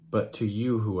But to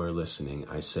you who are listening,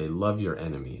 I say, love your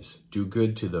enemies, do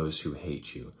good to those who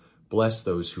hate you, bless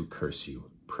those who curse you,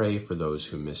 pray for those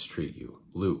who mistreat you.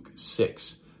 Luke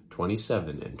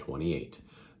 6:27 and 28.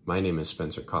 My name is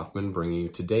Spencer Coffman, bringing you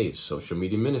today's Social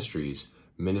Media Ministries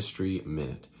Ministry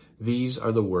Minute. These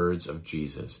are the words of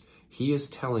Jesus. He is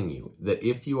telling you that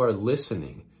if you are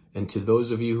listening, and to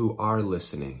those of you who are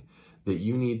listening, that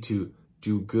you need to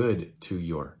do good to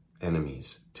your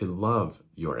enemies, to love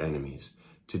your enemies,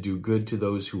 to do good to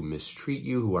those who mistreat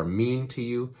you, who are mean to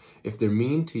you. If they're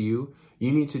mean to you,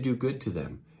 you need to do good to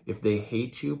them. If they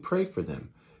hate you, pray for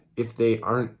them. If they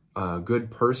aren't a good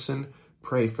person,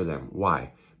 pray for them.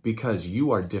 Why? Because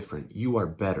you are different. You are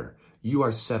better. You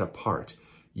are set apart.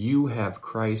 You have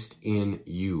Christ in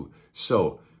you.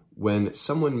 So when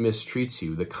someone mistreats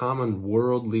you, the common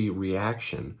worldly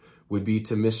reaction would be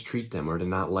to mistreat them or to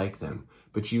not like them.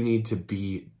 But you need to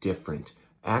be different.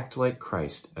 Act like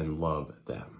Christ and love them.